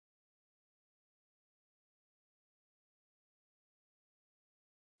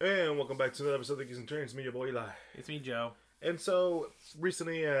And welcome back to another episode of Geeks and Turns. Me, your boy Eli. It's me, Joe. And so,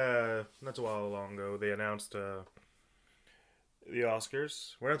 recently, not too long ago, they announced the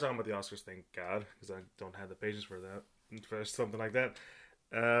Oscars. We're not talking about the Oscars, thank God, because I don't have the patience for that, for something like that.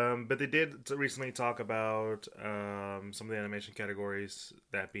 But they did recently talk about some of the animation categories,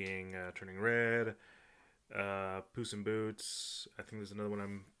 that being Turning Red, Puss in Boots. I think there's another one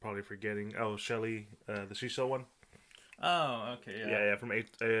I'm probably forgetting. Oh, Shelley, the Seashell one. Oh, okay, yeah. Yeah, from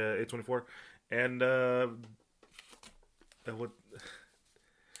 824. And what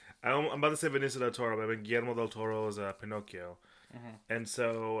I'm about to say Benicio del Toro, but I mean Guillermo del Toro is Pinocchio. Mm-hmm. And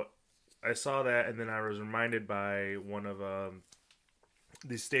so I saw that, and then I was reminded by one of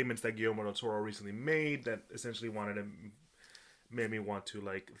these statements that Guillermo del Toro recently made that essentially made me want to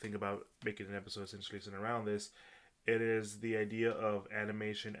like think about making an episode essentially centered around this. It is the idea of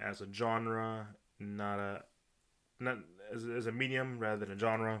animation as a genre, not as a medium rather than a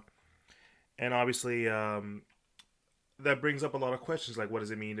genre. And obviously, that brings up a lot of questions like what does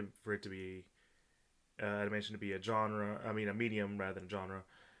it mean for it to be animation to be a genre? I mean, a medium rather than a genre.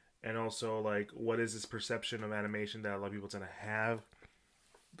 And also, like, what is this perception of animation that a lot of people tend to have?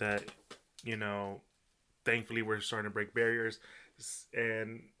 That, you know, thankfully we're starting to break barriers,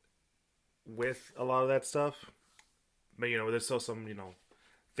 and with a lot of that stuff, but there's still some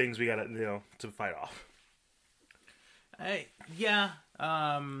things we gotta to fight off. Yeah,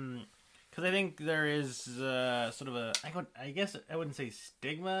 because I think there is sort of I guess I wouldn't say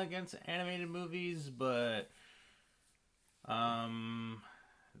stigma against animated movies, but there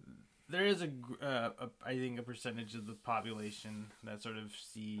is I think a percentage of the population that sort of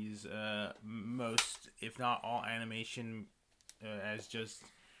sees most, if not all, animation as just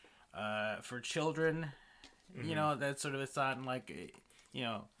for children. Mm-hmm. That's sort of a thought, and like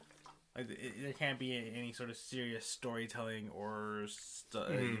like there can't be any sort of serious storytelling or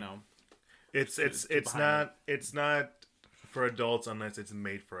Mm-hmm. to It's behind not for adults unless it's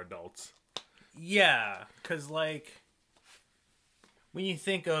made for adults. yeah, because like when you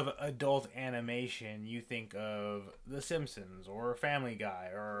think of adult animation, you think of The Simpsons or Family Guy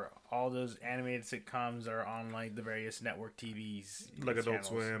or all those animated sitcoms that are on like the various network TVs Like Adult channels.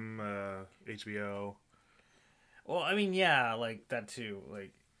 Swim, HBO. Well, I mean, yeah, like that too.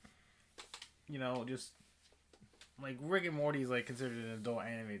 Like just like Rick and Morty is like considered an adult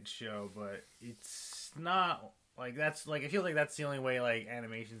animated show, but it's not like that's like I feel like that's the only way like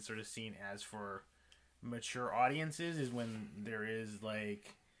animation's sort of seen as for mature audiences is when there is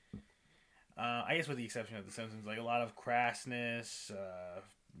like I guess with the exception of The Simpsons, like a lot of crassness,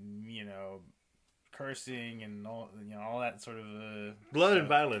 you know, cursing and all that sort of Blood and stuff.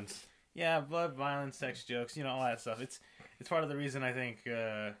 violence. Yeah, blood, violence, sex jokes, all that stuff. It's part of the reason I think.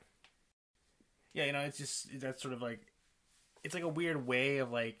 Yeah, it's just that's sort of like it's like a weird way of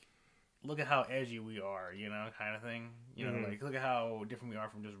like look at how edgy we are, kind of thing. Mm-hmm. Like look at how different we are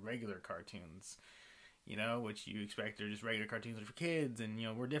from just regular cartoons. Which you expect are just regular cartoons are for kids, and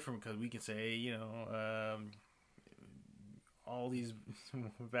we're different because we can say all these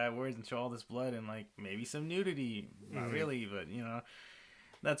bad words and show all this blood and like maybe some nudity, not Mm-hmm. really, but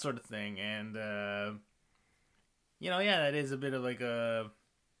that sort of thing, and yeah, that is a bit of like a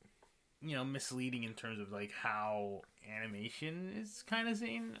misleading in terms of like how animation is kind of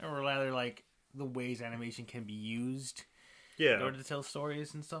seen, or rather like the ways animation can be used in Yeah. order to tell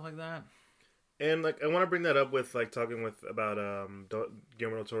stories and stuff like that. And like I want to bring that up with like talking with about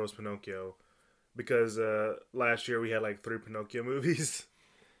Guillermo del Toro's Pinocchio, because last year we had like 3 Pinocchio movies,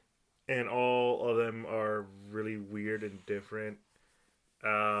 and all of them are really weird and different.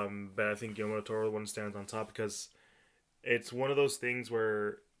 But I think Guillermo del Toro one stands on top because it's one of those things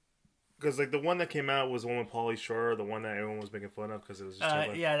where, because like the one that came out was the one with Pauly Shore, the one that everyone was making fun of because it was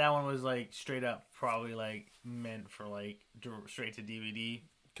just Yeah, that one was like straight up probably like meant for like straight to DVD.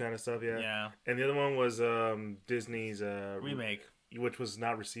 kind of stuff. Yeah. Yeah, And the other one was Disney's remake. which was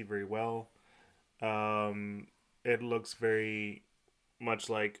not received very well. It looks very much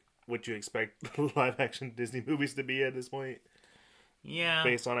like what you expect live action Disney movies to be at this point, Yeah,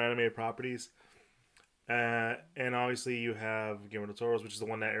 based on animated properties. And obviously you have Guillermo del Toro's, which is the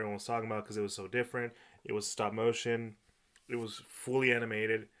one that everyone was talking about because it was so different. It was stop motion. It was fully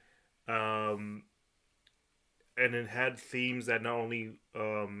animated. Um, and it had themes that not only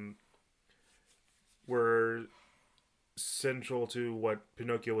were central to what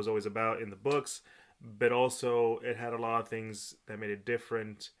Pinocchio was always about in the books, but also it had a lot of things that made it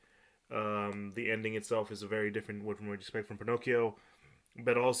different. The ending itself is a very different from what you expect from Pinocchio,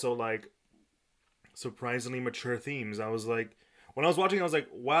 but also like surprisingly mature themes. I was like, when I was watching, I was like,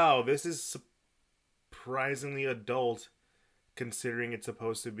 wow, this is surprisingly adult considering it's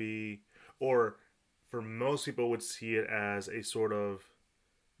supposed to be, or for most people would see it as a sort of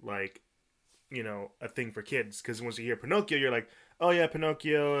like, a thing for kids. Because once you hear Pinocchio, you're like, oh yeah,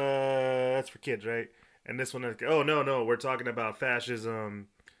 Pinocchio, that's for kids, right? And this one, like, oh no, no, we're talking about fascism,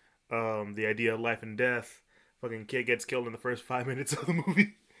 the idea of life and death. Fucking kid gets killed in the first 5 minutes of the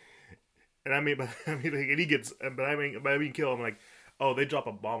movie. And and he gets, but by being killed, I'm like, oh, they drop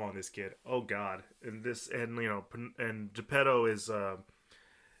a bomb on this kid. Oh God, and this, and and Geppetto is a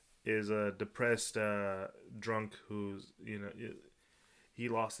depressed drunk who's he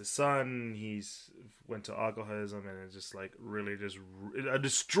lost his son. He's went to alcoholism, and it's just like really just a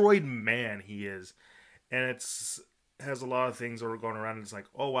destroyed man he is, and it's has a lot of things that are going around. And it's like,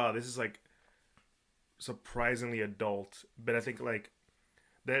 oh wow, this is like surprisingly adult, but I think like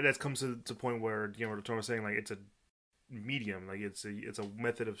that comes to the point where what Tom was saying, like it's a medium, like it's a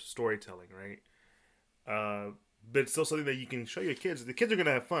method of storytelling, right? But it's still something that you can show your kids. The kids are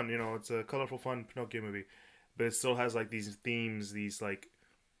gonna have fun. It's a colorful, fun Pinocchio movie, but it still has like these themes, these like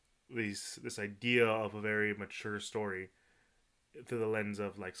this idea of a very mature story through the lens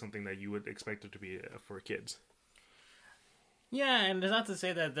of like something that you would expect it to be for kids. Yeah, and it's not to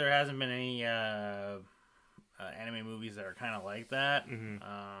say that there hasn't been any anime movies that are kind of like that. Mm-hmm.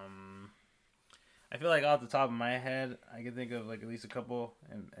 I feel like off the top of my head, I can think of like at least a couple,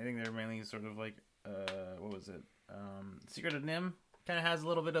 and I think they're mainly sort of like what was it? Secret of Nim kind of has a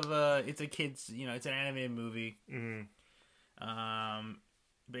little bit of it's a kids, it's an animated movie,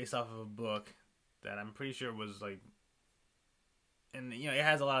 based off of a book that I'm pretty sure was like, and it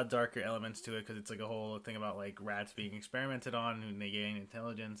has a lot of darker elements to it because it's like a whole thing about like rats being experimented on and they gain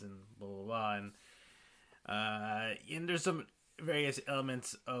intelligence and blah blah blah, and there's some various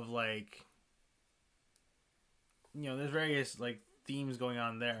elements of like, there's various like themes going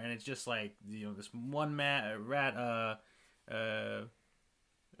on there, and it's just like this one rat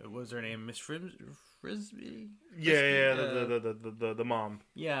what was her name, Miss Frisbee? Yeah, the mom.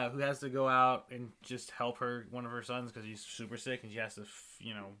 Yeah, who has to go out and just help one of her sons because he's super sick, and she has to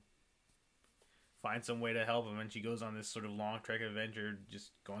find some way to help him, and she goes on this sort of long trek adventure,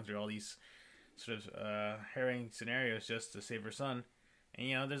 just going through all these sort of harrowing scenarios just to save her son.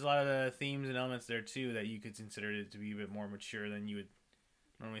 And there's a lot of themes and elements there too that you could consider it to be a bit more mature than you would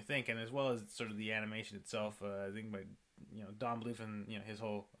normally think, and as well as sort of the animation itself. I think by Don Bluth and his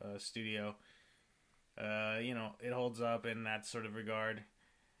whole studio, it holds up in that sort of regard.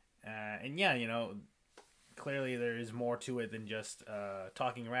 And yeah, clearly there is more to it than just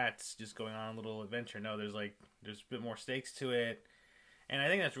talking rats just going on a little adventure. No, there's a bit more stakes to it, and I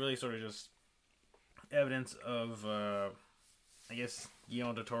think that's really sort of just evidence of I guess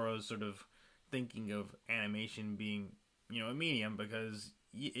Guillermo DelToro's sort of thinking of animation being a medium, because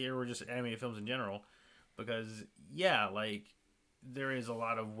or just animated films in general, because like there is a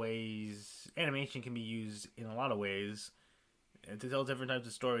lot of ways animation can be used in a lot of ways to tell different types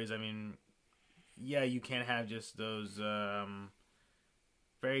of stories. I mean, yeah, you can have just those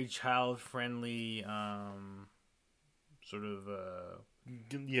very child friendly sort of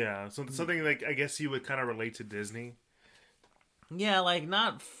yeah, something like I guess you would kind of relate to Disney. Yeah, like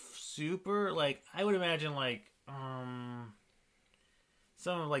not super. Like I would imagine like some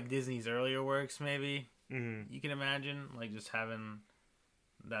of like Disney's earlier works maybe. Mm-hmm. You can imagine like just having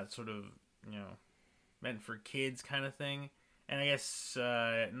that sort of meant for kids kind of thing. And I guess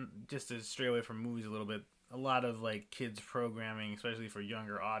just to stray away from movies a little bit, a lot of like kids programming, especially for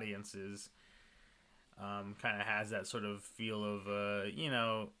younger audiences, kind of has that sort of feel of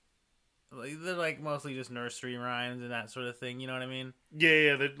like they're like mostly just nursery rhymes and that sort of thing. You know what I mean?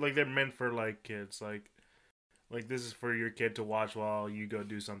 Yeah, they're meant for like kids. Like this is for your kid to watch while you go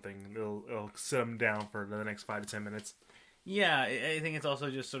do something. It'll sit them down for the next 5 to 10 minutes. Yeah, I think it's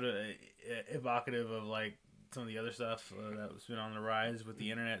also just sort of evocative of like some of the other stuff that's been on the rise with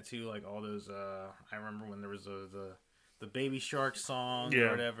the internet too. Like all those, I remember when there was the Baby Shark song or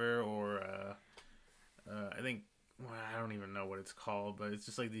whatever, or I think, well, I don't even know what it's called, but it's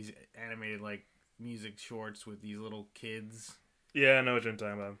just like these animated like music shorts with these little kids. Yeah, I know what you're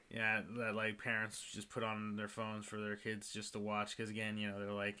talking about. Yeah, that like parents just put on their phones for their kids just to watch, because again,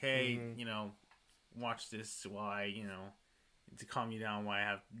 they're like, hey, watch this while I, to calm you down while I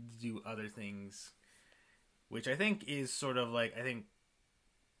have to do other things, which I think is sort of like, I think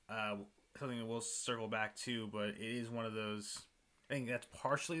something that we'll circle back to, but it is one of those, I think that's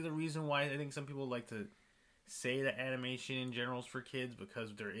partially the reason why I think some people like to say that animation in general is for kids,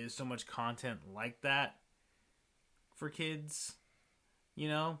 because there is so much content like that for kids,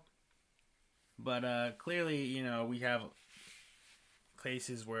 but clearly, we have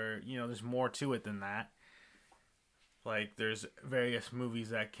cases where there's more to it than that. Like there's various movies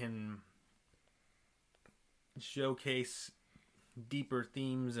that can showcase deeper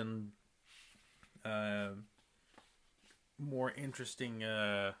themes and uh, more interesting,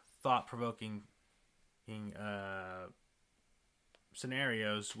 thought-provoking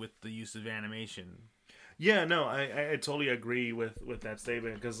scenarios with the use of animation. Yeah, no, I totally agree with that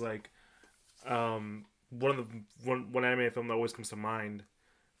statement because like one anime film that always comes to mind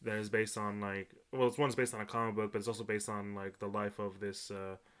that is based on like it's one's based on a comic book, but it's also based on like the life of this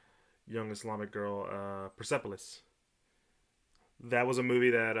young Islamic girl, Persepolis. That was a movie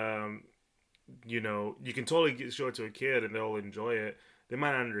that you can totally show it to a kid and they'll enjoy it. They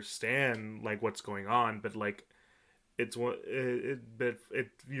might not understand like what's going on, but like it's what but if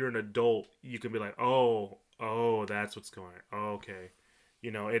you're an adult, you can be like, oh, that's what's going on. Oh, okay,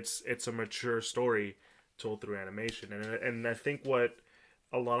 it's a mature story told through animation, and I think what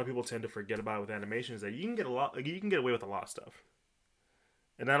a lot of people tend to forget about with animation is that you can get away with a lot of stuff,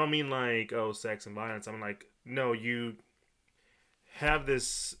 and I don't mean like sex and violence. I'm like no, you have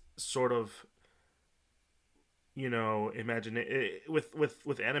this sort of imagine it,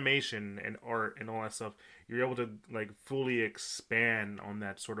 with animation and art and all that stuff, you're able to like fully expand on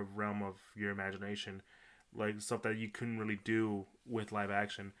that sort of realm of your imagination, like stuff that you couldn't really do with live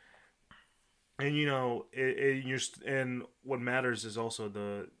action. And and what matters is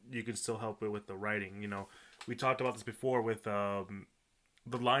also you can still help it with the writing. We talked about this before with the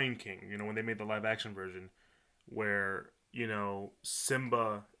Lion King, when they made the live action version, where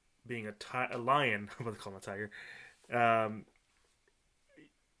Simba being a lion, I'm going to call him a tiger. Um,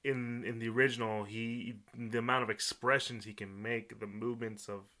 in the original, the amount of expressions he can make, the movements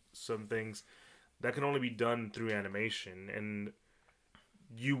of some things that can only be done through animation, and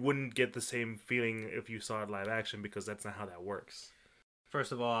you wouldn't get the same feeling if you saw it live action because that's not how that works.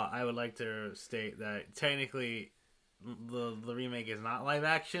 First of all, I would like to state that technically the remake is not live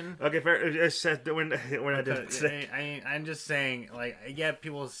action. Okay, fair. It's said that when I did it. I'm just saying, like, yeah,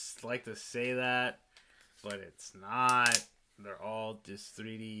 people like to say that, but it's not. They're all just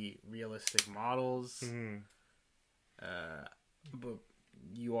 3D realistic models. Mm-hmm. But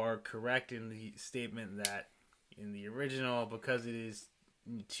you are correct in the statement that in the original, because it is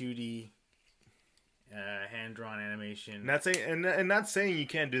 2D hand drawn animation. Not saying and not saying you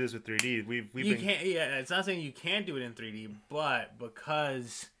can't do this with 3D. Can't. Yeah, it's not saying you can't do it in 3D, but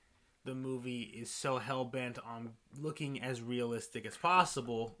because the movie is so hell bent on looking as realistic as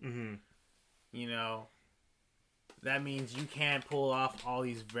possible, mm-hmm. That means you can't pull off all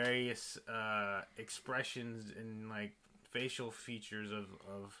these various expressions and like facial features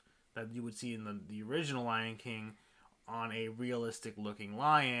of that you would see in the original Lion King on a realistic looking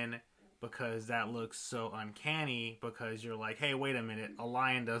lion, because that looks so uncanny, because you're like, hey, wait a minute, a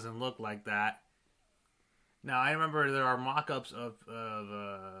lion doesn't look like that. Now, I remember there are mock-ups of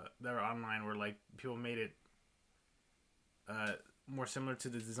that are online where like people made it more similar to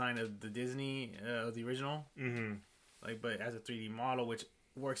the design of the Disney of the original, mm-hmm. like, but as a 3D model, which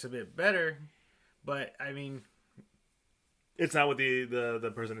works a bit better. But I mean, it's not what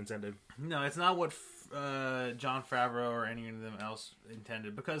the person intended. No, it's not what Jon Favreau or any of them else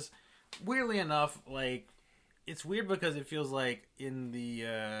intended, because weirdly enough, like, it's weird because it feels like in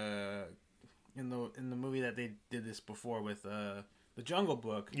the movie that they did this before with the Jungle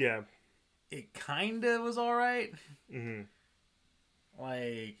Book, yeah, it kind of was all right. Mm-hmm.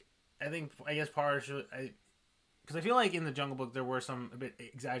 Like, I guess partially, because I feel like in the Jungle Book there were some a bit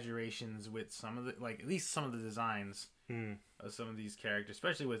exaggerations with some of the, like, at least some of the designs of some of these characters,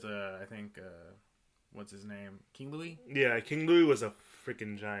 especially with I think what's his name, King Louis. Yeah, King Louis was a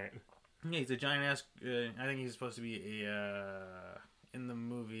freaking giant. Yeah, he's a giant ass. I think he's supposed to be in the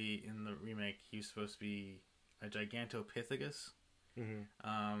movie, in the remake, he was supposed to be a Gigantopithecus.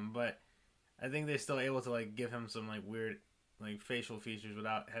 Mm-hmm. But I think they're still able to like give him some like weird like facial features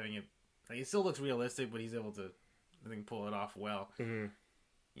without having it. Like, it still looks realistic, but he's able to, I think, pull it off well. Mm-hmm.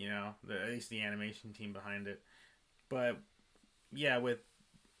 At least the animation team behind it. But yeah, with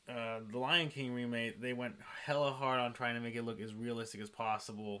the Lion King remake, they went hella hard on trying to make it look as realistic as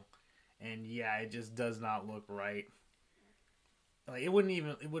possible, and yeah, it just does not look right. Like, it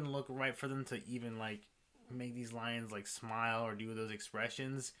wouldn't look right for them to even like make these lions like smile or do those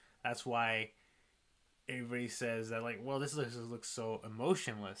expressions. That's why everybody says that, like, well, this looks so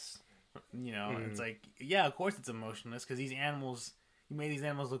emotionless. It's like, yeah, of course it's emotionless, because these animals, you made these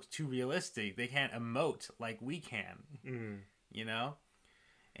animals look too realistic. They can't emote like we can.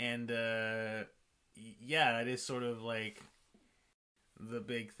 And yeah, that is sort of like the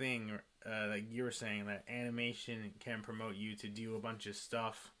big thing, like you were saying, that animation can promote you to do a bunch of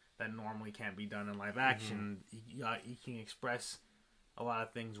stuff that normally can't be done in live action. You can express a lot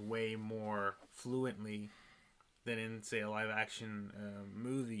of things way more fluently than in, say, a live action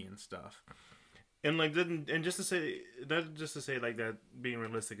movie and stuff. And like, and just to say that, just to say like that, being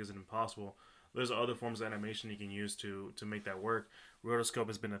realistic isn't impossible. There's other forms of animation you can use to make that work. Rotoscope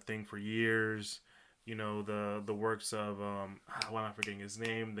has been a thing for years. You know, the works of why am I forgetting his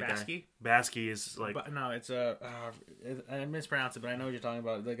name? The Basky? guy Basky is like, But no, it's I mispronounced it, but I know what you're talking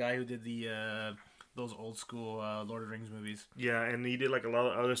about. The guy who did the those old school Lord of the Rings movies. yeah, and he did like a lot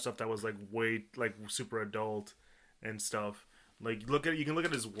of other stuff that was like way like super adult and stuff. Like you can look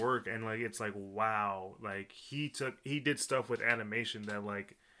at his work and like it's like wow, like he did stuff with animation that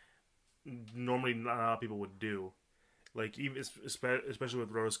like normally not a lot of people would do. Like even especially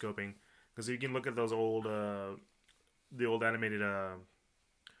with rotoscoping, because you can look at those old the old animated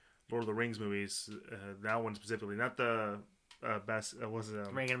Lord of the Rings movies. That one specifically, not the Bass was it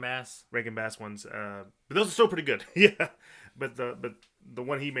Reagan Bass ones. But those are still pretty good. Yeah, but the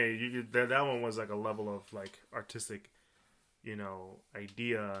one he made, that one was like a level of like artistic, you know,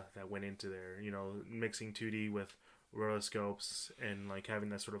 idea that went into there. You know, mixing 2D with rotoscopes and like having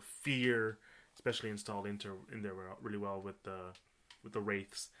that sort of fear, especially installed in there really well with the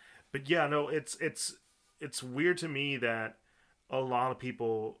wraiths. But yeah, no, it's weird to me that a lot of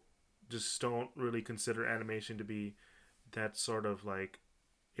people just don't really consider animation to be that sort of like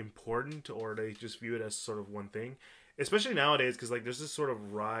important, or they just view it as sort of one thing, especially nowadays, because like there's this sort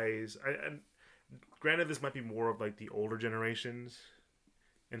of rise. And granted, this might be more of like the older generations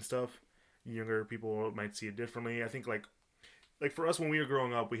and stuff. Younger people might see it differently. I think like for us when we were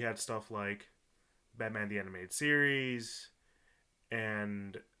growing up, we had stuff like Batman the Animated Series,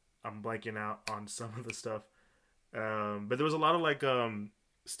 and I'm blanking out on some of the stuff. But there was a lot of like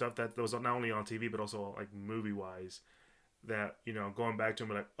stuff that was not only on TV but also like movie wise, that, you know, going back to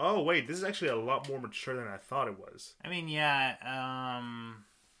them, like, oh wait, this is actually a lot more mature than I thought it was. I mean, yeah, I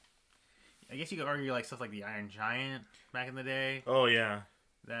guess you could argue like stuff like the Iron Giant back in the day. Oh yeah,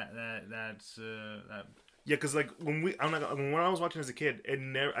 that's that. Yeah, because like when I was watching as a kid, I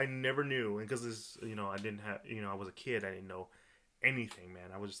never knew, and because this, you know, I didn't have, you know, I was a kid, I didn't know anything, man.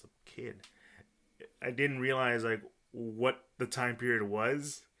 I was just a kid. I didn't realize like what the time period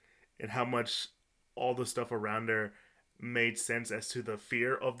was and how much all the stuff around there made sense as to the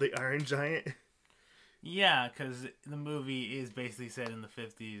fear of the Iron Giant. Yeah, because the movie is basically set in the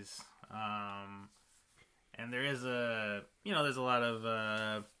 50s, and there is there's a lot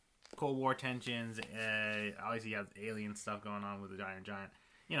of Cold War tensions. Obviously, you have alien stuff going on with the Iron Giant.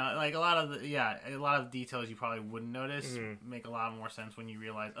 You know, like a lot of details you probably wouldn't notice make a lot more sense when you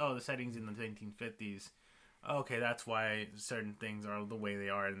realize, oh, the setting's in the 1950s. Okay, that's why certain things are the way they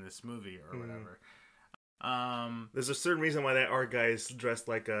are in this movie or whatever. There's a certain reason why that art guy is dressed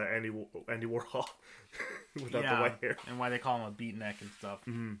like Andy Warhol without the white hair, and why they call him a beatnik and stuff.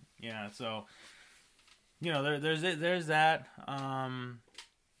 Mm-hmm. Yeah, so you know, there's that. I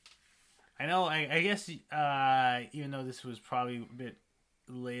know. I guess even though this was probably a bit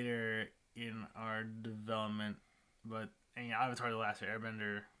later in our development, but Avatar: The Last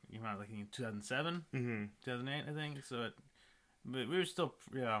Airbender came out like in 2007, 2008, I think. So, but we were still,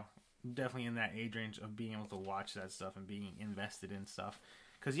 definitely in that age range of being able to watch that stuff and being invested in stuff.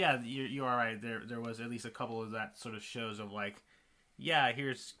 Because you are right. There was at least a couple of that sort of shows of like, yeah,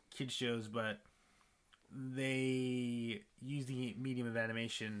 here's kids shows, but they use the medium of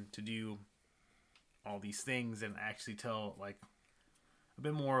animation to do all these things and actually tell like a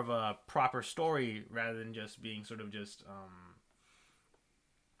bit more of a proper story rather than just being sort of just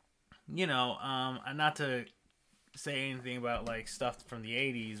and not to say anything about like stuff from the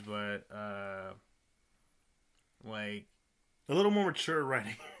 80s, but like a little more mature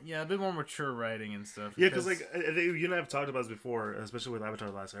writing. Yeah, a bit more mature writing and stuff. Yeah, because like you and I have talked about this before, especially with Avatar: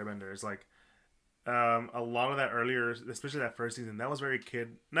 The Last Airbender. It's like a lot of that earlier, especially that first season, that was very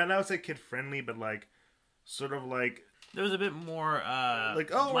not I would say kid friendly, but like sort of like there was a bit more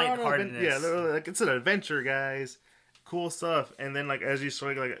like lightheartedness. Yeah, like it's an adventure, guys, cool stuff. And then like as you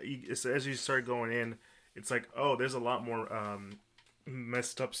start going in, it's like, oh, there's a lot more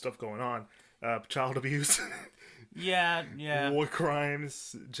messed up stuff going on, child abuse. Yeah. War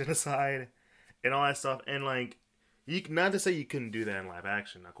crimes, genocide, and all that stuff. And like, not to say you couldn't do that in live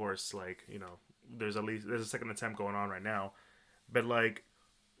action. Of course, like, you know, there's a second attempt going on right now, but like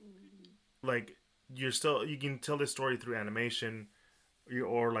you can tell this story through animation,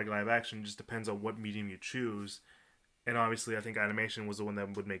 or like live action. It just depends on what medium you choose. And obviously, I think animation was the one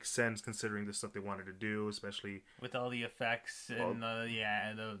that would make sense considering the stuff they wanted to do, especially with all the effects and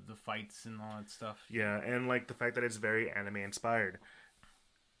the fights and all that stuff. Yeah, and like the fact that it's very anime inspired.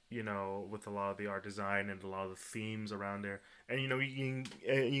 with a lot of the art design and a lot of the themes around there. And you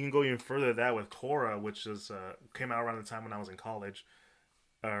can go even further than that with Korra, which is came out around the time when I was in college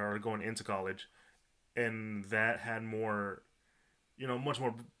or going into college, and that had more, much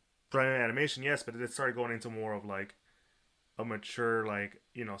more bright animation. Yes, but it started going into more of like a mature, like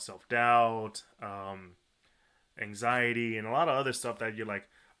self doubt, anxiety, and a lot of other stuff that you're like,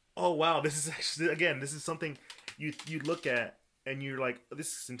 oh wow, this is actually, again, this is something you look at and you're like,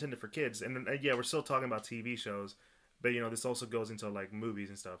 this is intended for kids. And then, yeah, we're still talking about TV shows, but this also goes into like movies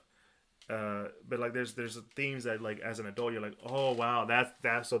and stuff. But like there's themes that like as an adult you're like, oh wow,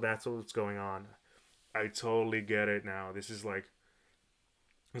 that's what's going on. I totally get it now. This is like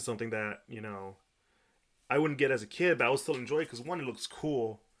something that I wouldn't get as a kid, but I would still enjoy it because one, it looks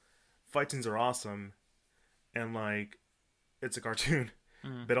cool, fight scenes are awesome, and like it's a cartoon,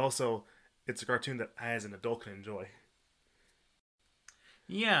 but also it's a cartoon that I as an adult can enjoy.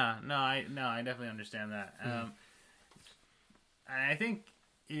 Yeah, no, I definitely understand that. And I think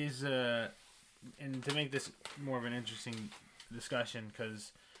is and to make this more of an interesting discussion,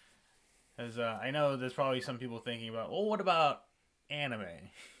 because as I know there's probably some people thinking about, well, what about anime?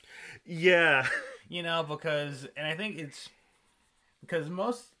 Yeah. Because and I think it's because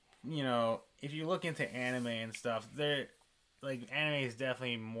most if you look into anime and stuff, they're like anime is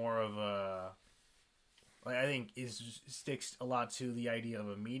definitely more of a like I think sticks a lot to the idea of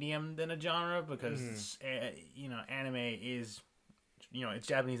a medium than a genre because anime is it's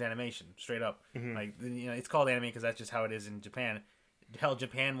Japanese animation straight up. Like it's called anime because that's just how it is in Japan. Hell,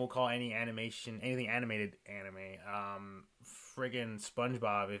 Japan will call any animation, anything animated, anime. Friggin'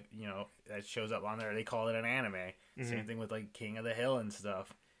 SpongeBob, if that shows up on there, they call it an anime. Same thing with like King of the Hill and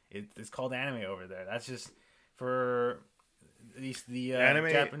stuff. It's called anime over there. That's just for at least the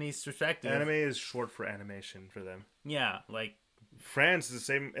Japanese perspective. Anime is short for animation for them. Yeah, like France is the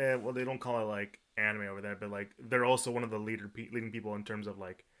same. Well, they don't call it like anime over there, but like they're also one of the leading people in terms of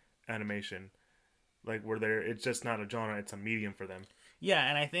like animation. Like where it's just not a genre; it's a medium for them. Yeah,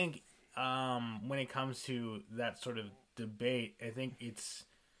 and I think when it comes to that sort of debate, I think it's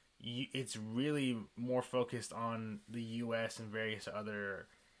really more focused on the U.S. and various other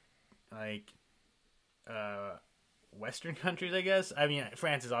like Western countries, I guess. I mean,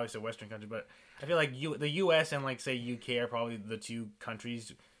 France is obviously a Western country, but I feel like the U.S. and like say U.K. are probably the two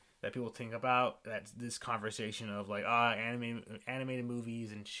countries that people think about. That's this conversation of like animated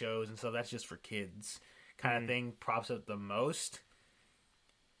movies and shows and stuff. That's just for kids kind of thing props up the most.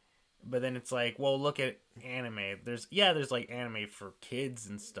 But then it's like, well, look at anime. There's like anime for kids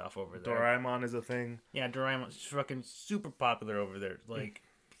and stuff over there. Doraemon is a thing. Yeah, Doraemon's fucking super popular over there. Like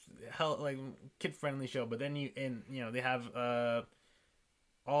hell, like kid friendly show. But then they have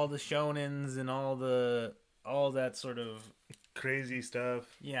all the shonens and all that sort of crazy stuff.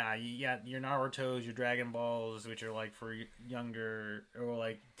 Yeah, your Naruto's, your Dragon Balls, which are like for younger or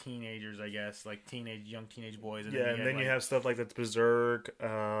like teenagers, I guess, like young teenage boys. And then you have stuff like that's Berserk,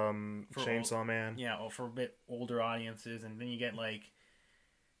 Chainsaw Man. Yeah, for a bit older audiences, and then you get like,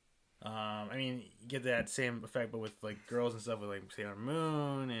 I mean, you get that same effect, but with like girls and stuff with like Sailor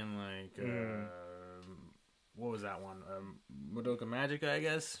Moon and like, what was that one? Madoka Magica, I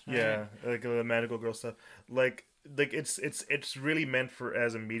guess. Right? Yeah, like the magical girl stuff. Like it's really meant for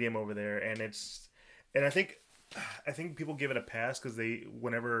as a medium over there, and I think people give it a pass because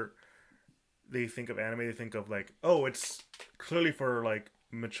whenever they think of anime, they think of like, oh, it's clearly for like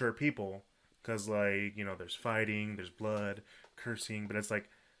mature people because like there's fighting, there's blood, cursing, but it's like,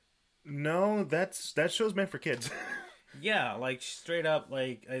 no, that show's meant for kids. Yeah, like straight up,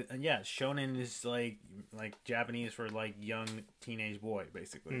 like shonen is like Japanese for like young teenage boy,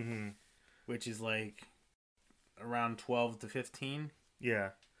 basically, which is like around 12 to 15. Yeah.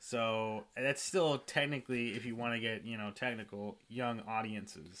 So that's still technically, if you want to get technical, young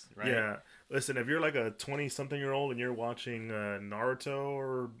audiences, right? Yeah. Listen, if you're like a 20-something-year-old and you're watching Naruto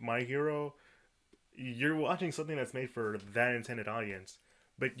or My Hero, you're watching something that's made for that intended audience.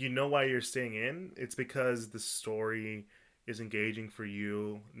 But you know why you're staying in? It's because the story is engaging for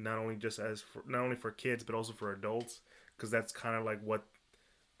you, not only for kids, but also for adults, because that's kind of like what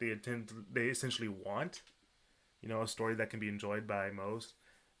they essentially want. A story that can be enjoyed by most,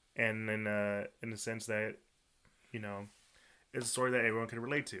 and in the sense that it's a story that everyone can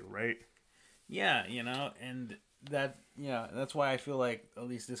relate to, right? Yeah, and that's why I feel like at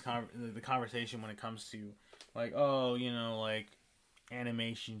least the conversation when it comes to like, oh, like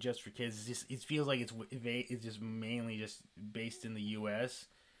animation just for kids, it feels like it's just mainly just based in the U.S.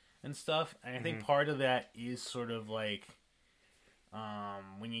 and stuff, and I think part of that is sort of like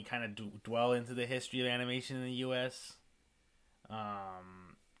when you kind of dwell into the history of animation in the U.S.,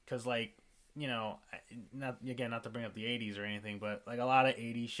 because like not to bring up the 80s or anything, but like a lot of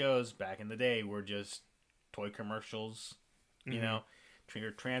 80s shows back in the day were just toy commercials. You Mm-hmm. know,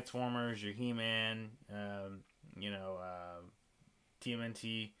 your Transformers, your He-Man,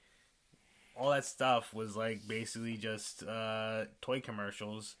 TMNT, all that stuff was like basically just toy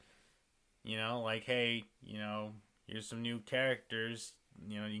commercials. Like, hey, here's some new characters.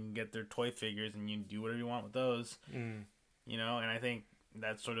 You can get their toy figures and you can do whatever you want with those. Mm. And I think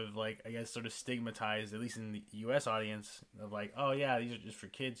that's sort of like, I guess, sort of stigmatized, at least in the U.S. audience, of like, oh yeah, these are just for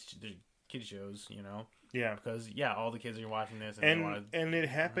kids, they're kid shows, Yeah. because yeah, all the kids are watching this and they And want and it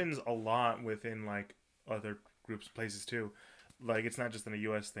happens a lot within like other groups, places too. Like it's not just in a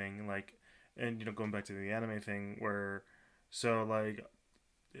U.S. thing. Like, and going back to the anime thing, where so like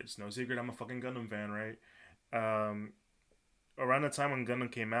it's no secret I'm a fucking Gundam fan, right? Um, Around the time when Gundam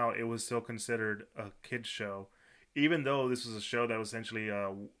came out, it was still considered a kids show, even though this was a show that was essentially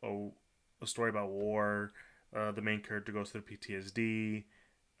a story about war. The main character goes through PTSD.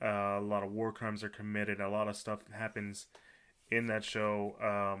 A lot of war crimes are committed. A lot of stuff happens in that show.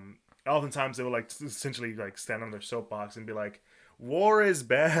 Oftentimes they would like essentially like stand on their soapbox and be like, "War is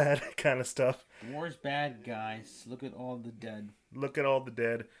bad," kind of stuff. war's bad, guys. Look at all the dead. Look at all the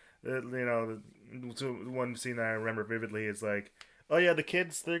dead. One scene I remember vividly is like, "Oh yeah, the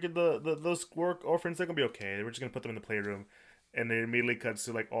kids, they're those work orphans, they're gonna be okay. We're just gonna put them in the playroom," and it immediately cuts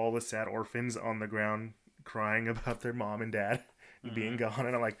to like all the sad orphans on the ground crying about their mom and dad being gone,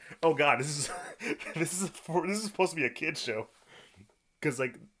 and I'm like, "Oh god, this is this is supposed to be a kids show," because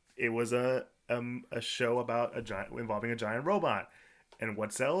like it was a show about a giant involving a giant robot, and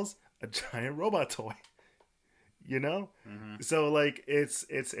what sells a giant robot toy. So like it's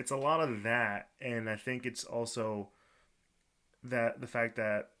a lot of that, and I think it's also that the fact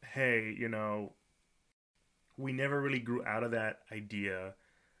that, hey, we never really grew out of that idea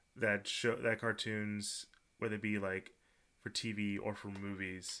that cartoons, whether it be like for TV or for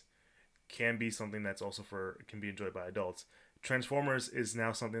movies, can be something that's also can be enjoyed by adults. Transformers is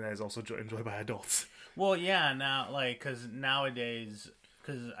now something that is also enjoyed by adults. Well, yeah, now, like, because nowadays,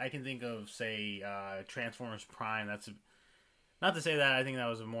 because I can think of, say, Transformers Prime. That's not to say that I think that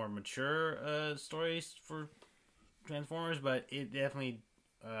was a more mature story for Transformers, but it definitely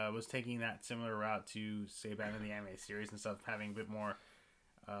was taking that similar route to, say, Batman the Animated Series and stuff, having a bit more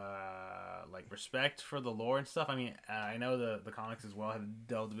like respect for the lore and stuff. I mean, I know the comics as well have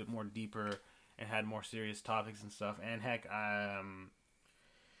delved a bit more deeper and had more serious topics and stuff. And heck,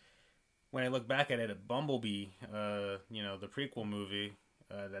 when I look back at it, at Bumblebee, the prequel movie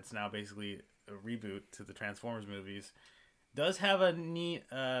that's now basically a reboot to the Transformers movies, does have a neat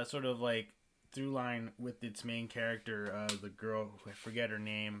sort of like through line with its main character, the girl, I forget her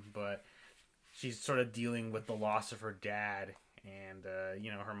name, but she's sort of dealing with the loss of her dad and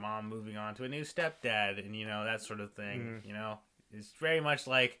her mom moving on to a new stepdad and that sort of thing. It's very much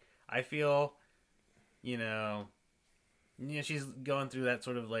like, I feel she's going through that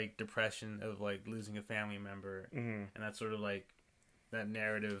sort of like depression of like losing a family member, and that's sort of like that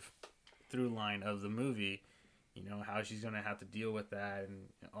narrative through line of the movie, how she's gonna have to deal with that and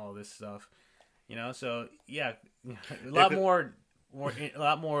all this stuff, so yeah, a lot more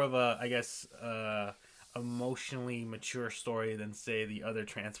of a, I guess, emotionally mature story than, say, the other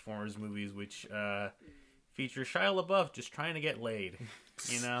Transformers movies, which feature Shia LaBeouf just trying to get laid.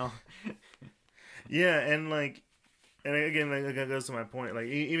 Yeah, and again, like that goes to my point. Like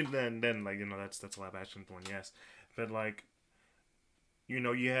even then, like that's a live action one, yes, but like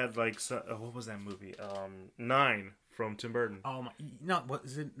you had like what was that movie? Nine from Tim Burton. Oh my! No,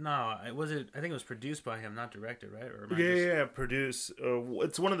 was it? No, was it? I think it was produced by him, not directed, right? Or Yeah, produce.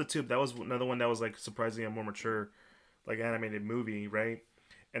 It's one of the two. That was another one that was like surprisingly a more mature, like animated movie, right?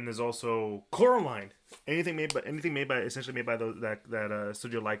 And there's also Coraline. Anything made by essentially made by that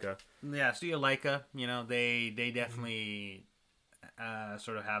Studio Leica. Yeah, Studio Leica. They definitely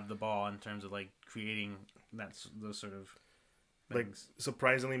sort of have the ball in terms of like creating those sort of things. Like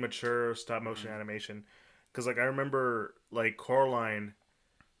surprisingly mature stop motion animation. Because like I remember like Coraline,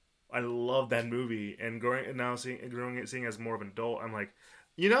 I love that movie, and seeing as more of an adult, I'm like,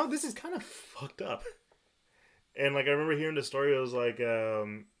 this is kind of fucked up. And like I remember hearing the story, it was like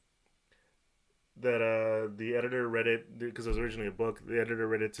that the editor read it because it was originally a book. The editor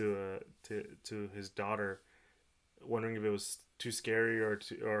read it to his daughter, wondering if it was too scary or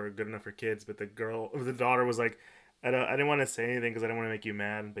good enough for kids. But the daughter was like, I didn't want to say anything because I didn't want to make you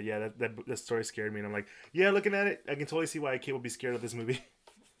mad. But yeah, that story scared me, and I'm like, yeah, looking at it, I can totally see why a kid would be scared of this movie.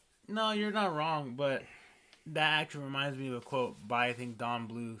 No, you're not wrong, but that actually reminds me of a quote by, I think, Don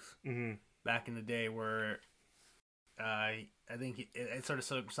Bluth back in the day, where I think it sort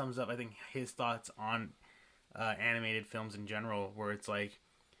of sums up, I think, his thoughts on animated films in general, where it's like,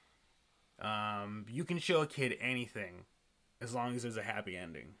 you can show a kid anything as long as there's a happy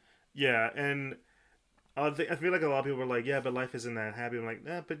ending. Yeah, and I feel like a lot of people are like, yeah, but life isn't that happy. I'm like,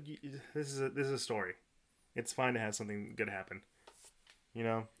 nah, but this is a story. It's fine to have something good happen. You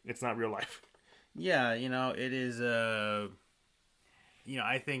know, it's not real life. Yeah, it is. I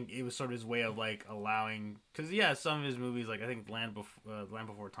think it was sort of his way of like allowing, because yeah, some of his movies, like I think Land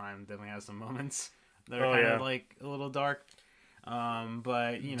Before Time, definitely has some moments that are Oh kind yeah. of like a little dark.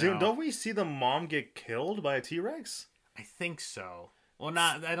 But Dude, don't we see the mom get killed by a T Rex? I think so. Well,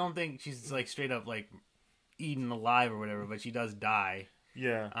 not. I don't think she's like straight up like eaten alive or whatever, but she does die.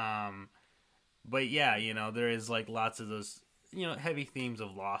 Yeah. But yeah, there is like lots of those, heavy themes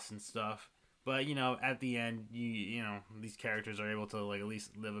of loss and stuff. But at the end, these characters are able to like at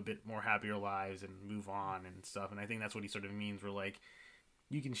least live a bit more happier lives and move on and stuff. And I think that's what he sort of means. Where like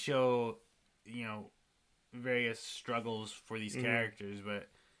you can show, various struggles for these characters, but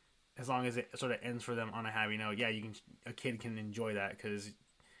as long as it sort of ends for them on a happy note, yeah, a kid can enjoy that, because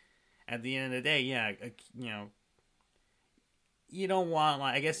at the end of the day, yeah, you don't want,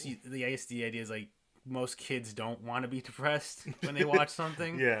 like, I guess the idea is like most kids don't want to be depressed when they watch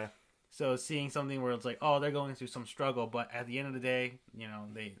something. Yeah. So seeing something where it's like, oh, they're going through some struggle, but at the end of the day,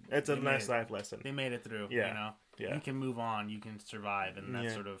 It's a nice life lesson. They made it through. Yeah. Yeah. You can move on, you can survive, and that's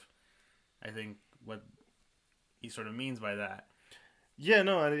Yeah. sort of, I think, what he sort of means by that. Yeah,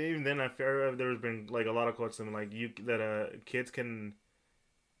 no, and even then, I feel there's been like a lot of quotes that like kids can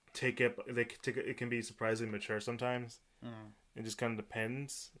take it. It can be surprisingly mature sometimes. Mm. It just kind of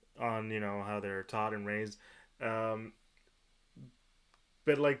depends on how they're taught and raised. But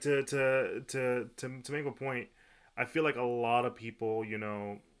like to make a point, I feel like a lot of people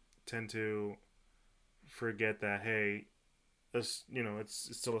tend to forget that, hey, this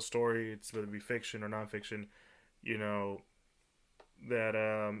it's still a story. It's whether it be fiction or nonfiction. You know that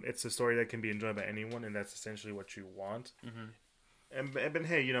it's a story that can be enjoyed by anyone, and that's essentially what you want. Mm-hmm. But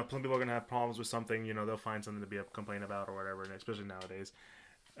hey, some people are gonna have problems with something. They'll find something to be a complaint about or whatever, and especially nowadays.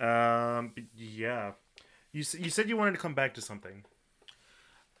 But yeah, you said you wanted to come back to something.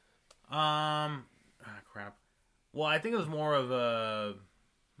 Crap. Well, I think it was more of a.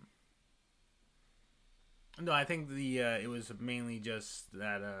 No, I think it was mainly just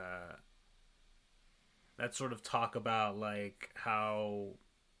that that sort of talk about like how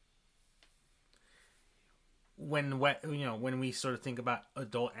when we sort of think about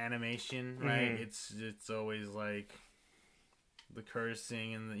adult animation, right? Mm-hmm. It's always like the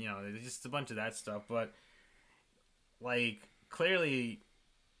cursing and just a bunch of that stuff, but like clearly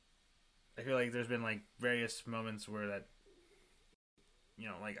I feel like there's been like various moments where that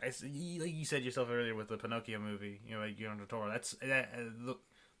like like you said yourself earlier with the Pinocchio movie, like Guillermo DelToro,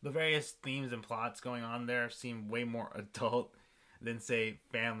 the various themes and plots going on there seem way more adult than say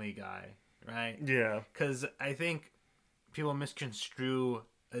Family Guy, right? Yeah, because I think people misconstrue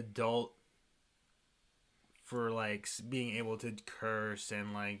adult for like being able to curse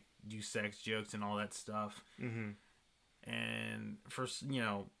and like do sex jokes and all that stuff. Mm-hmm. And for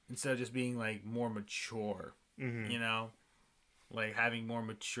instead of just being like more mature, Mm-hmm. like having more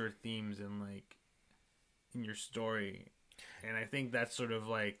mature themes and like in your story. And I think that's sort of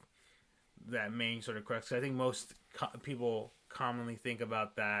like that main sort of crux. 'Cause I think most people commonly think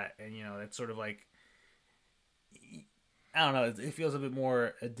about that, and it's sort of like, I don't know, it feels a bit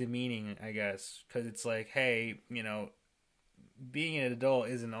more demeaning, I guess, because it's like, hey, being an adult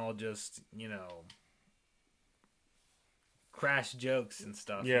isn't all just crash jokes and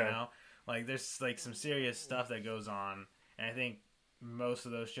stuff. Yeah. Like there's like some serious stuff that goes on, and I think most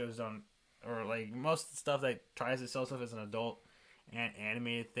of those shows don't, or like most of the stuff that tries to sell stuff as an adult and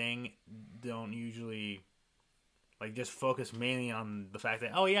animated thing don't usually like just focus mainly on the fact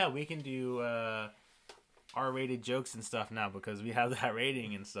that, oh yeah, we can do R-rated jokes and stuff now because we have that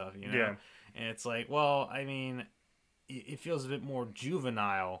rating and stuff, Yeah. And it's like, well, I mean, it feels a bit more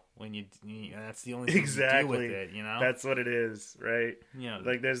juvenile when that's the only thing you do with it, That's what it is, right? Yeah.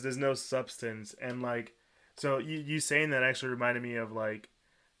 Like there's no substance, and like, so you saying that actually reminded me of like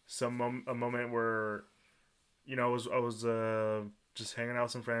a moment where I was just hanging out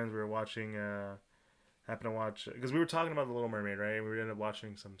with some friends. We were watching happened to watch because we were talking about the Little Mermaid, right? And we ended up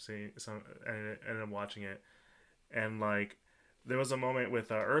watching ended up watching it, and like there was a moment with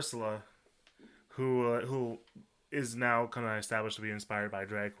Ursula, who is now kind of established to be inspired by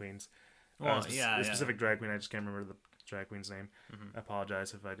drag queens. Well, A specific drag queen. I just can't remember the drag queen's name. Mm-hmm. I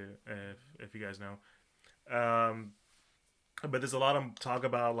apologize if I do. If you guys know. But there's a lot of talk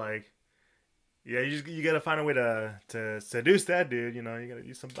about like Yeah, you gotta find a way to seduce that dude. You know, you gotta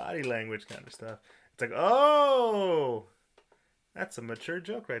use some body language kind of stuff. It's like, oh, that's a mature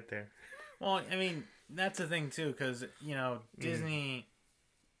joke right there. Well, I mean, that's the thing too, because Mm. Disney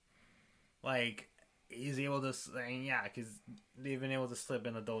like is able to, yeah, because they've been able to slip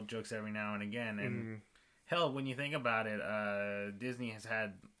in adult jokes every now and again, and Mm. hell, when you think about it, Disney has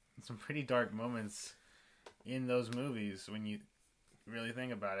had some pretty dark moments in those movies when you really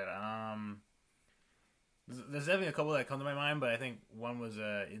think about it. There's definitely a couple that come to my mind, but I think one was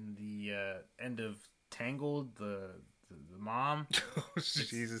in the end of Tangled, the mom. Oh, It's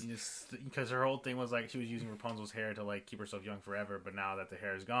Jesus. just because her whole thing was like she was using Rapunzel's hair to like keep herself young forever, but now that the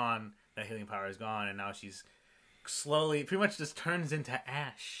hair is gone, that healing power is gone, and now she's slowly, pretty much, just turns into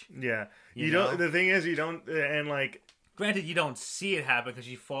ash. Yeah, You you don't. know. The thing is, you don't, and like Granted, you don't see it happen because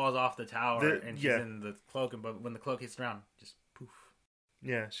she falls off the tower the and she's yeah, in the cloak, but when the cloak hits the ground, just poof.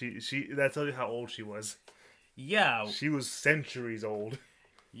 yeah. She. That tells you how old she was. Yeah, She was centuries old.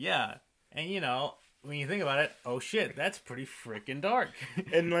 yeah, and when you think about it, oh shit, that's pretty freaking dark.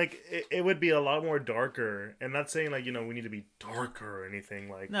 And like it would be a lot more darker, and not saying like we need to be darker or anything.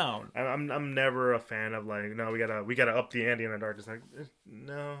 Like No, I'm never a fan of like, no, we gotta up the ante in the darkness. Like,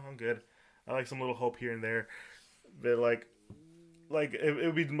 no, I'm good. I like some little hope here and there, but like it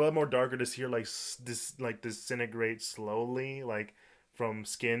would be a lot more darker to see her like this like disintegrate slowly, like from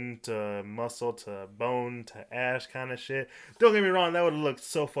skin to muscle to bone to ash kind of shit. Don't get me wrong, that would look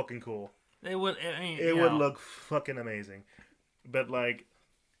so fucking cool. they would. I mean, It would look fucking amazing. But like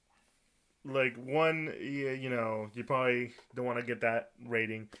one, you probably don't want to get that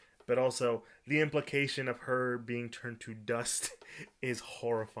rating, but also the implication of her being turned to dust is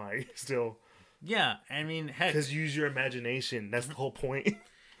horrifying still. yeah. I mean, heck, Because use your imagination. That's the whole point.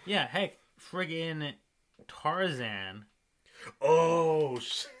 yeah, heck, friggin' Tarzan Oh,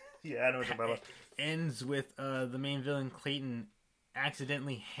 yeah, I know what you're ha- about. ends with the main villain Clayton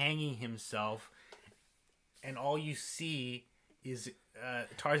accidentally hanging himself, and all you see is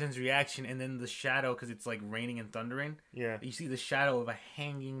Tarzan's reaction, and then the shadow because it's like raining and thundering. Yeah, You see the shadow of a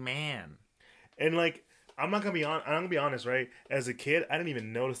hanging man. and like I'm gonna be honest, right? As a kid, I didn't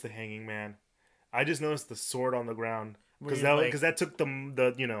even notice the hanging man. I just noticed the sword on the ground Where he's like, because that took the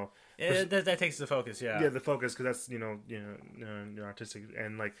that takes the focus, yeah. yeah, the focus, because that's artistic,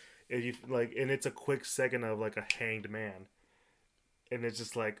 and like if you like, and it's a quick second of like a hanged man, and it's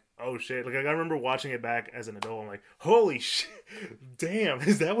just like, oh shit. Like I remember watching it back as an adult. I'm like, holy shit, damn,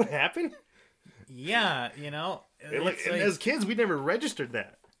 is that what happened? Yeah, Like, it's and like, as kids, we never registered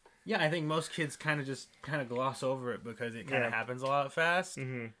that. yeah, I think most kids kind of gloss over it because it kind of Yeah. happens a lot fast.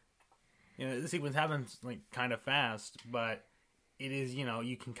 Mm-hmm. The sequence happens like kind of fast, but it is,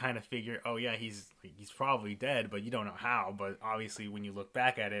 you can kind of figure, oh yeah, he's probably dead, but you don't know how. But obviously, when you look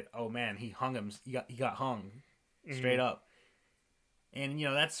back at it, oh man, he hung him. He got hung straight Mm-hmm. up, and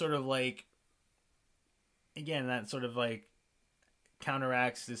that's sort of like, again, that sort of like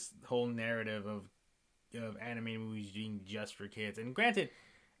counteracts this whole narrative of animated movies being just for kids. And granted,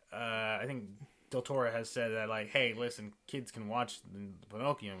 I think Del Toro has said that, like, hey, listen, kids can watch the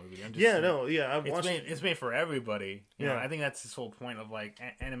Pinocchio movie. I'm just Yeah, like, no, yeah, I've watched. it's made for everybody. Yeah. I think that's this whole point of like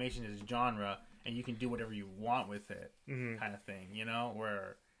animation is genre, and you can do whatever you want with it, Mm-hmm. kind of thing.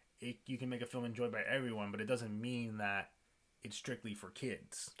 Where you can make a film enjoyed by everyone, but it doesn't mean that it's strictly for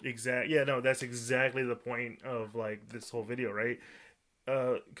kids. Exactly. Yeah, no, that's exactly the point of like this whole video, right?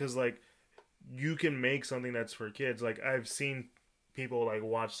 Because like you can make something that's for kids. Like I've seen people like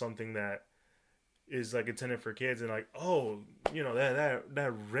watch something that is like intended for kids, and like, oh, that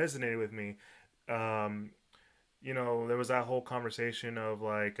resonated with me. There was that whole conversation of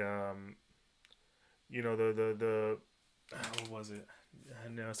like, the what was it?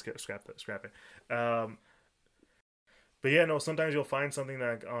 No, scrap it. But yeah, no. Sometimes you'll find something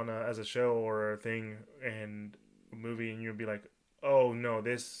like as a show or a thing and a movie, and you'll be like, "Oh no,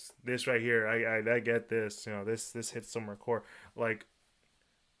 this right here, I get this. This hits somewhere core." Like,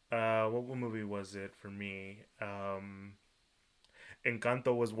 what movie was it for me?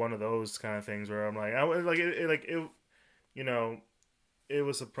 Encanto was one of those kind of things where I'm like, I was like, you know, it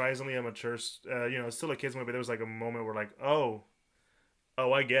was surprisingly a mature, it's still a kids movie, but there was like a moment where like, oh,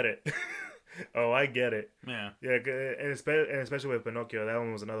 I get it. Oh, I get it. Yeah. Yeah, and especially with Pinocchio, that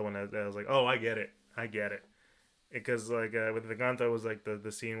one was another one that was like, oh, I get it. I get it. Because like with Encanto, it was like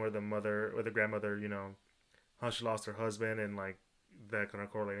the scene where the grandmother, how she lost her husband, and like that kind of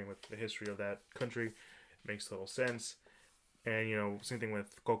correlating with the history of that country makes total sense. And same thing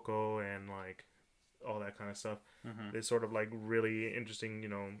with Coco and like all that kind of stuff. Mm-hmm. It's sort of like really interesting,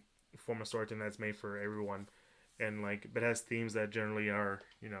 form of storytelling that's made for everyone. and like but has themes that generally are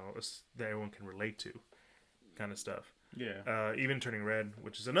that everyone can relate to, kind of stuff. Yeah. Even Turning Red,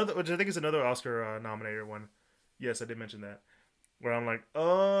 which I think is another Oscar nominator one. Yes, I did mention that. Where I'm like,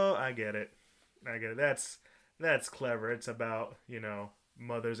 oh, I get it. That's clever. It's about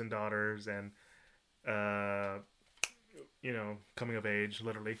mothers and daughters and uh, coming of age,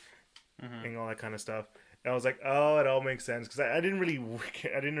 literally, and all that kind of stuff. And I was like, oh, it all makes sense because I didn't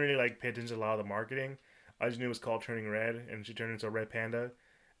really like pay attention to a lot of the marketing. I just knew it was called Turning Red, and she turned into a red panda.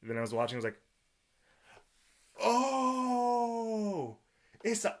 And then I was watching, I was like, oh,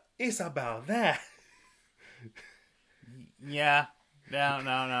 it's about that. Yeah. No,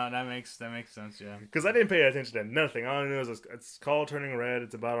 no, no. That makes sense. Yeah. Because I didn't pay attention to nothing. All I knew is it's called Turning Red.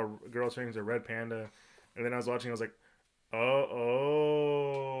 It's about a girl turning into a red panda. And then I was watching. I was like, oh.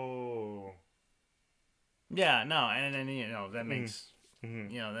 Yeah. No, and then that Mm-hmm. makes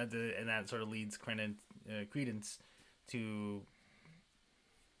Mm-hmm. that sort of leads credence to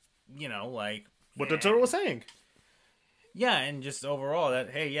like What the turtle was saying. yeah, and just overall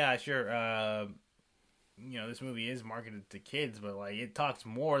that hey yeah sure this movie is marketed to kids, but like it talks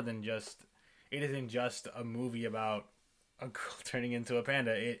more than just it isn't just a movie about a girl turning into a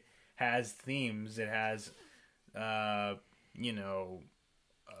panda. It has themes. It has you know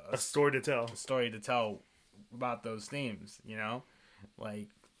A story to tell. a story to tell about those themes. Like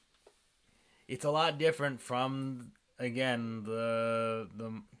it's a lot different from again the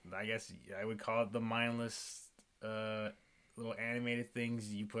I guess I would call it the mindless little animated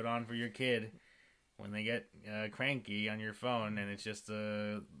things you put on for your kid when they get cranky on your phone, and it's just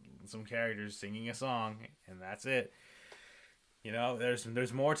some characters singing a song, and that's it.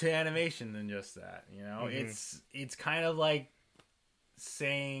 There's more to animation than just that. Mm-hmm. It's kind of like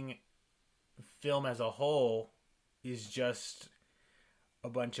saying film as a whole is just a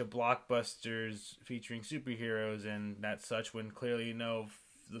bunch of blockbusters featuring superheroes and that such, when clearly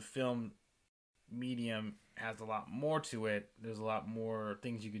the film medium has a lot more to it. There's a lot more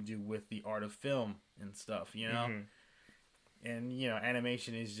things you can do with the art of film and stuff, Mm-hmm. and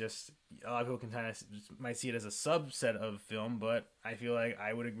animation is just a lot of people can kind of might see it as a subset of film, but I feel like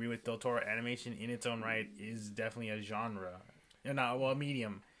I would agree with Del Toro. Animation in its own right is definitely a genre, not well a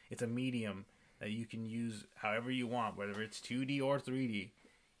medium. It's a medium that you can use however you want, whether it's 2D or 3D,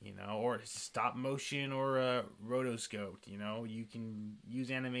 or stop motion or rotoscoped. You can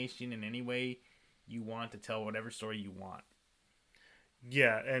use animation in any way you want to tell whatever story you want.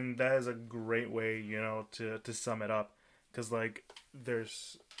 Yeah, and that is a great way, to sum it up. Because, like,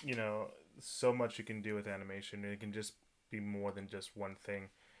 there's, so much you can do with animation. It can just be more than just one thing,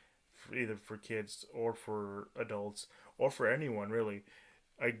 either for kids or for adults or for anyone, really.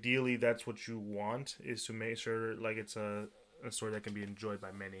 Ideally, that's what you want, is to make sure, like, it's a story that can be enjoyed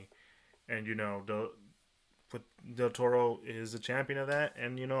by many. And, Del Toro is a champion of that.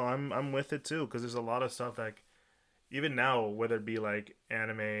 And, I'm with it, too. Because there's a lot of stuff, like, even now, whether it be like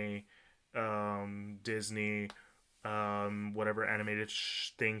anime, Disney, whatever animated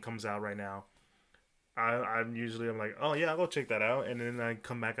thing comes out right now, I'm like, oh yeah, I'll go check that out, and then I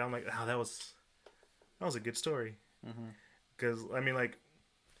come back, I'm like, oh, that was a good story. Mm-hmm. Because I mean, like,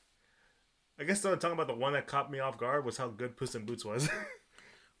 I guess talking about the one that caught me off guard was how good Puss in Boots was.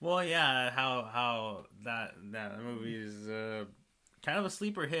 Well, yeah, how that movie is kind of a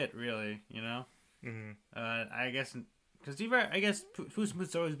sleeper hit, really. Mm-hmm. I guess because I guess Puss in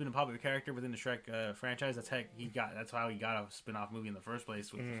Boots has always been a popular character within the Shrek franchise. That's how he got a spin-off movie in the first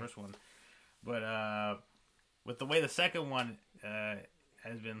place with the first one. But with the way the second one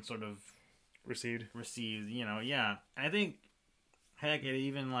has been sort of Received. yeah, I think heck it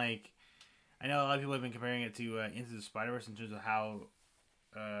even like I know a lot of people have been comparing it to Into the Spider-Verse in terms of how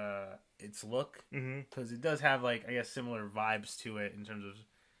its look, Mm-hmm. because it does have like I guess similar vibes to it in terms of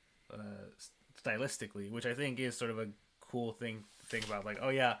stylistically, which I think is sort of a cool thing to think about. Like, oh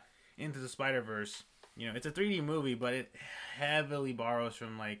yeah, Into the Spider-Verse, it's a 3D movie, but it heavily borrows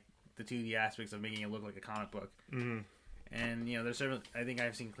from like the 2D aspects of making it look like a comic book. Mm-hmm. And there's several. I think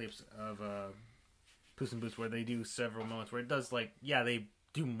I've seen clips of Puss in Boots where they do several moments where it does like they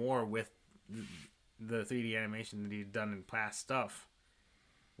do more with the 3D animation that he's done in past stuff.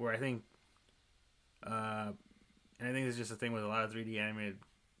 Where I think, and I think it's just a thing with a lot of 3D animated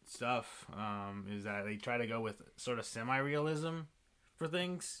stuff, is that they try to go with sort of semi-realism for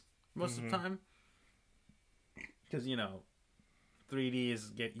things most of the time. Because 3D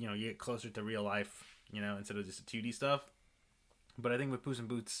is you get closer to real life, instead of just 2D stuff. But I think with Puss in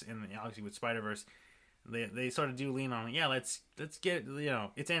Boots and obviously with Spider-Verse, they sort of do lean on let's get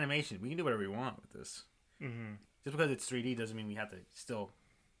it's animation. We can do whatever we want with this. Mm-hmm. Just because it's 3D doesn't mean we have to still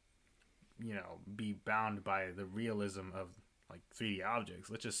be bound by the realism of like 3D objects.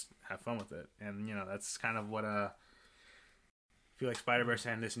 Let's just have fun with it. And that's kind of what I feel like Spider-Verse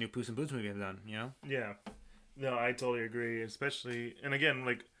and this new Puss in Boots movie have done. Yeah. No, I totally agree. Especially, and again,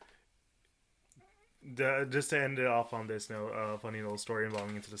 like, just to end it off on this note, funny little story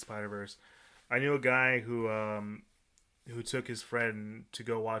involving Into the Spider-Verse. I knew a guy who took his friend to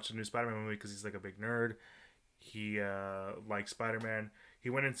go watch a new Spider-Man movie because he's like a big nerd. He likes Spider-Man. He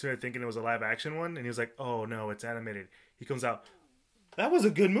went into it thinking it was a live action one, and he was like, "Oh no, it's animated." He comes out, "That was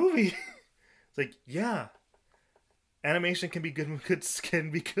a good movie." It's like, yeah, animation can be good. Can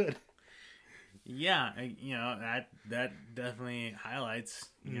be good. Yeah, that definitely highlights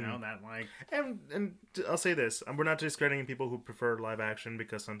that like And I'll say this: we're not discrediting people who prefer live action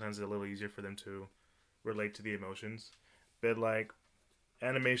because sometimes it's a little easier for them to relate to the emotions. But like,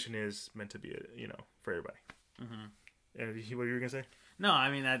 animation is meant to be, for everybody. And what you were gonna say? no,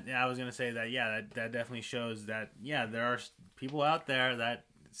 I mean that I was gonna say that that definitely shows that there are people out there that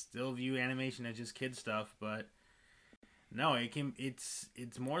still view animation as just kid stuff, but no, it's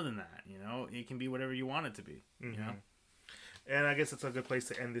more than that. It can be whatever you want it to be. And I guess that's a good place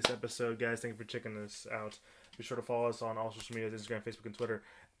to end this episode, guys. Thank you for checking this out. Be sure to follow us on all social media: Instagram, Facebook, and Twitter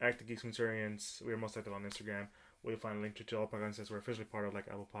at the Geeks Centurions. We are most active on Instagram. Where you'll find a link to all podcasts. We're officially part of like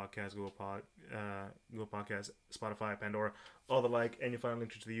Apple Podcasts, Google Podcasts, Spotify, Pandora, all the like. And you'll find a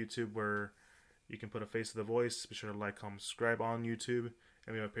link to the YouTube where you can put a face to the voice. Be sure to like, comment, subscribe on YouTube,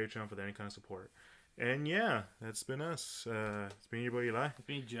 and we have a Patreon for any kind of support. And yeah, that's been us. It's been your boy Eli. It's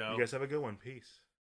me, Joe. You guys have a good one. Peace.